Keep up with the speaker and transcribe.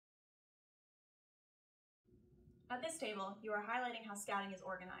At this table, you are highlighting how Scouting is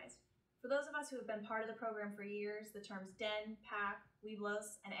organized. For those of us who have been part of the program for years, the terms Den, Pack,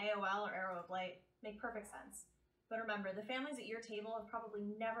 Webelos, and AOL or Arrow of Light make perfect sense. But remember, the families at your table have probably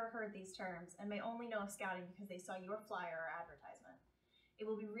never heard these terms and may only know of Scouting because they saw your flyer or advertisement. It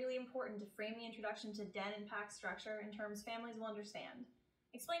will be really important to frame the introduction to Den and Pack structure in terms families will understand.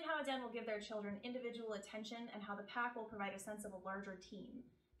 Explain how a Den will give their children individual attention and how the Pack will provide a sense of a larger team.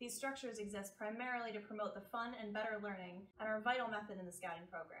 These structures exist primarily to promote the fun and better learning and are a vital method in the Scouting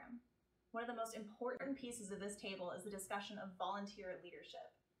program. One of the most important pieces of this table is the discussion of volunteer leadership.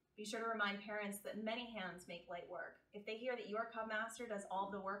 Be sure to remind parents that many hands make light work. If they hear that your Cub Master does all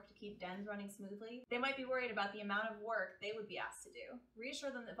of the work to keep dens running smoothly, they might be worried about the amount of work they would be asked to do. Reassure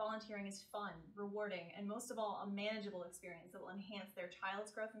them that volunteering is fun, rewarding, and most of all, a manageable experience that will enhance their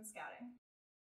child's growth in Scouting.